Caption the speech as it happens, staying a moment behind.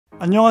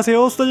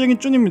안녕하세요,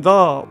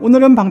 수다쟁이쭌입니다.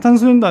 오늘은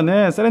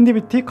방탄소년단의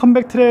세렌디피티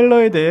컴백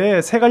트레일러에 대해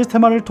 3가지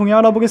테마를 통해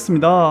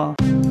알아보겠습니다.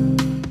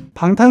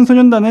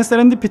 방탄소년단의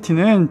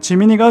세렌디피티는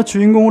지민이가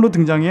주인공으로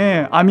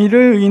등장해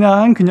아미를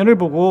의인화한 그녀를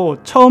보고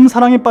처음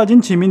사랑에 빠진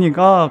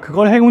지민이가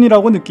그걸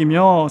행운이라고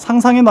느끼며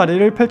상상의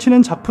나래를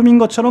펼치는 작품인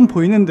것처럼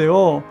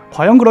보이는데요.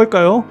 과연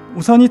그럴까요?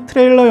 우선 이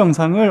트레일러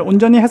영상을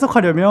온전히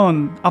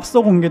해석하려면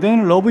앞서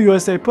공개된 Love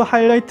Yourself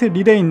하이라이트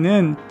릴에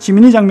있는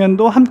지민이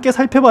장면도 함께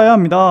살펴봐야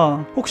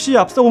합니다. 혹시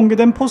앞서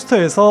공개된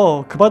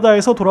포스터에서 그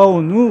바다에서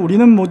돌아온 후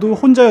우리는 모두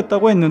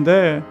혼자였다고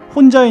했는데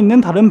혼자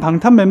있는 다른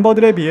방탄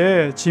멤버들에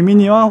비해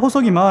지민이와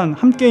호석이만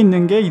함께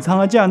있는 게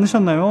이상하지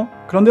않으셨나요?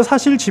 그런데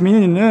사실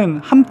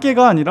지민이는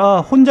함께가 아니라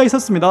혼자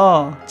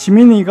있었습니다.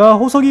 지민이가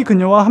호석이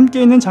그녀와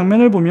함께 있는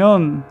장면을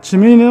보면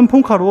지민이는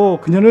폰카로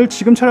그녀를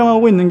지금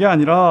촬영하고 있는 게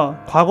아니라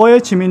과거에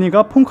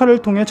지민이가 폰카를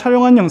통해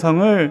촬영한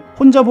영상을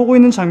혼자 보고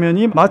있는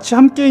장면이 마치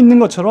함께 있는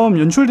것처럼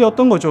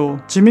연출되었던 거죠.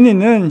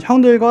 지민이는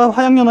형들과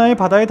화양연화의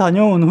바다에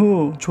다녀온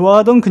후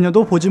좋아하던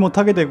그녀도 보지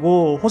못하게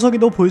되고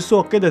호석이도 볼 수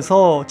없게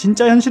돼서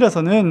진짜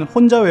현실에서는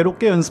혼자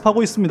외롭게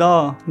연습하고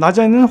있습니다.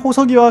 낮에는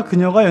호석이와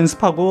그녀가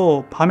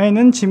연습하고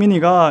밤에는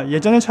지민이가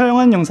예전에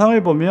촬영한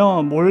영상을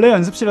보며 몰래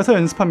연습실에서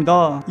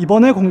연습합니다.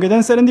 이번에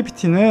공개된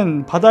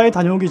세렌디피티는 바다에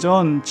다녀오기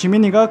전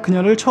지민이가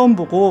그녀를 처음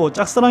보고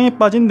짝사랑에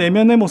빠진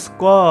내면의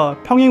모습과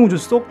평행우주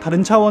속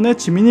다른 차원의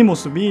지민이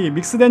모습이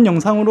믹스된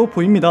영상으로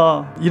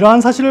보입니다. 이러한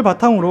사실을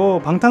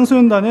바탕으로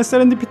방탄소년단의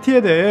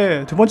세렌디피티에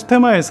대해 두 번째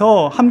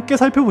테마에서 함께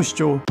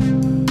살펴보시죠.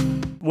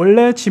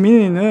 원래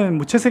지민이는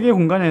무채색의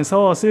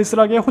공간에서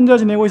쓸쓸하게 혼자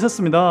지내고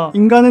있었습니다.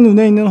 인간의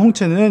눈에 있는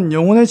홍채는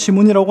영혼의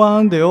지문이라고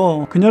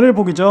하는데요. 그녀를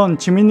보기 전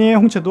지민이의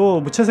홍채도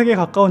무채색에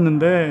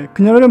가까웠는데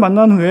그녀를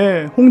만난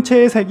후에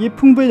홍채의 색이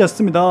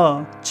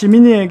풍부해졌습니다.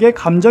 지민이에게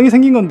감정이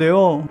생긴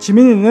건데요.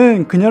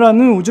 지민이는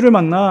그녀라는 우주를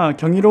만나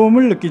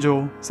경이로움을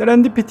느끼죠.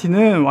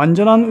 세렌디피티는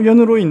완전한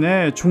우연으로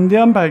인해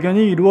중대한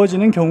발견이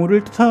이루어지는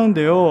경우를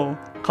뜻하는데요.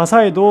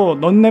 가사에도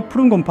넌 내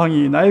푸른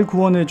곰팡이 날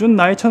구원해준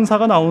나의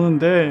천사가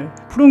나오는데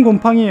푸른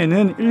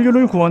곰팡이에는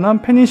인류를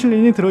구원한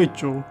페니실린이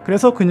들어있죠.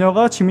 그래서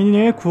그녀가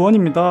지민이의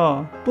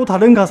구원입니다. 또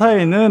다른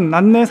가사에는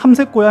난 내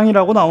삼색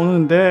고양이라고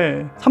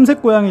나오는데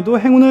삼색 고양이도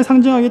행운을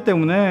상징하기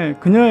때문에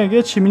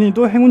그녀에게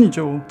지민이도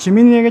행운이죠.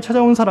 지민이에게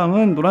찾아온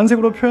사랑은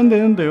노란색으로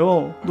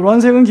표현되는데요.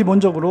 노란색은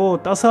기본적으로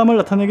따스함을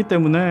나타내기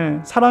때문에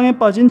사랑에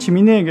빠진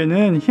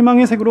지민이에게는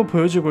희망의 색으로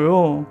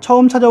보여지고요.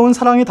 처음 찾아온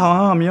사랑에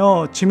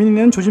당황하며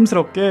지민이는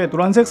조심스럽게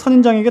노란색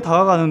선인장에게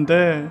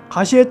다가가는데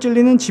가시에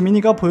찔리는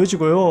지민이가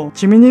보여지고요.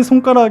 지민이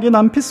손가락이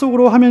난 피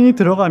속으로 화면이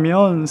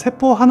들어가면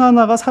세포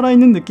하나하나가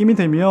살아있는 느낌이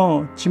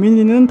되며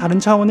지민이는 다른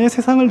차원의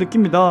세상을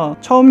느낍니다.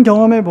 처음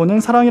경험해보는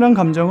사랑이란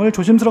감정을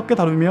조심스럽게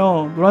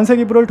다루며 노란색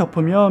이불을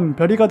덮으면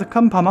별이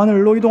가득한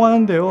밤하늘로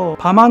이동하는데요.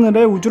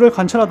 밤하늘의 우주를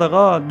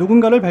관찰하다가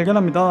누군가를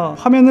발견합니다.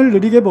 화면을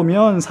느리게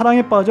보면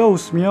사랑에 빠져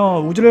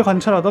웃으며 우주를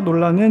관찰하다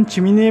놀라는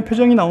지민이의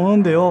표정이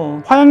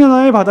나오는데요.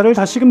 화양연화의 바다를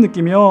다시금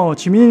느끼며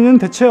지민이는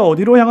대체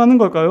어디로 향하는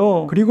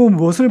걸까요? 그리고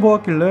무엇을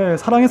보았길래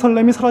사랑의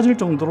설렘이 사라질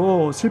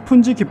정도로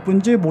슬픈지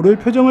기쁜지 모를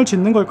표정을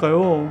짓는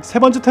걸까요? 세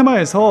번째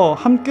테마에서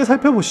함께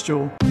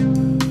살펴보시죠.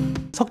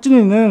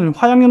 석진이는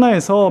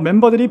화양연화에서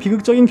멤버들이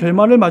비극적인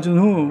결말을 맞은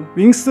후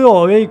윙스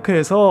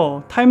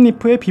어웨이크에서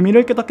타임리프의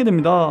비밀을 깨닫게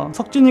됩니다.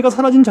 석진이가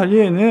사라진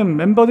자리에는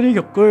멤버들이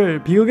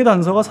겪을 비극의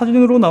단서가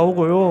사진으로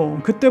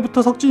나오고요.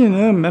 그때부터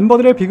석진이는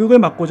멤버들의 비극을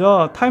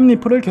막고자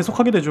타임리프를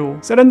계속하게 되죠.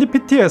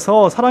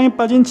 세렌디피티에서 사랑에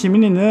빠진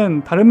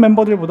지민이는 다른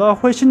멤버들보다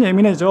훨씬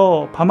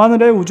예민해져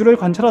밤하늘의 우주를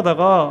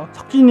관찰하다가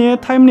석진이의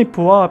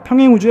타임리프와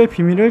평행우주의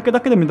비밀을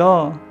깨닫게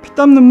됩니다.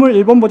 피땀 눈물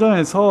 1번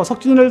버전에서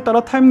석진이를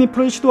따라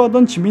타임리프를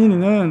시도하던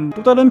지민이는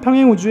또 다른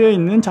평행우주에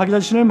있는 자기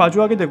자신을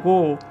마주하게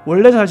되고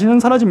원래 자신은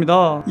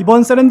사라집니다.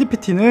 이번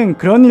세렌디피티는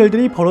그런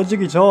일들이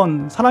벌어지기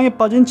전 사랑에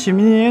빠진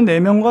지민이의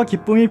내면과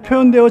기쁨이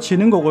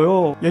표현되어지는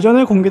거고요.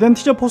 예전에 공개된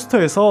티저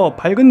포스터에서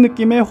밝은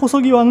느낌의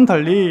호석이와는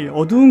달리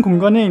어두운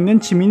공간에 있는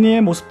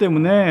지민이의 모습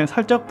때문에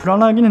살짝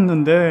불안하긴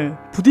했는데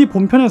부디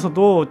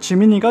본편에서도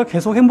지민이가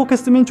계속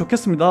행복했으면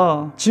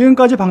좋겠습니다.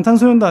 지금까지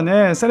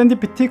방탄소년단의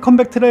세렌디피티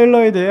컴백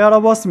트레일러에 대해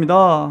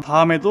알아보았습니다.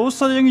 다음에도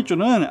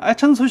수다쟁이쭌은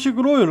알찬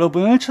소식으로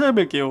여러분을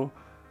찾아뵐게요.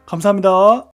 감사합니다.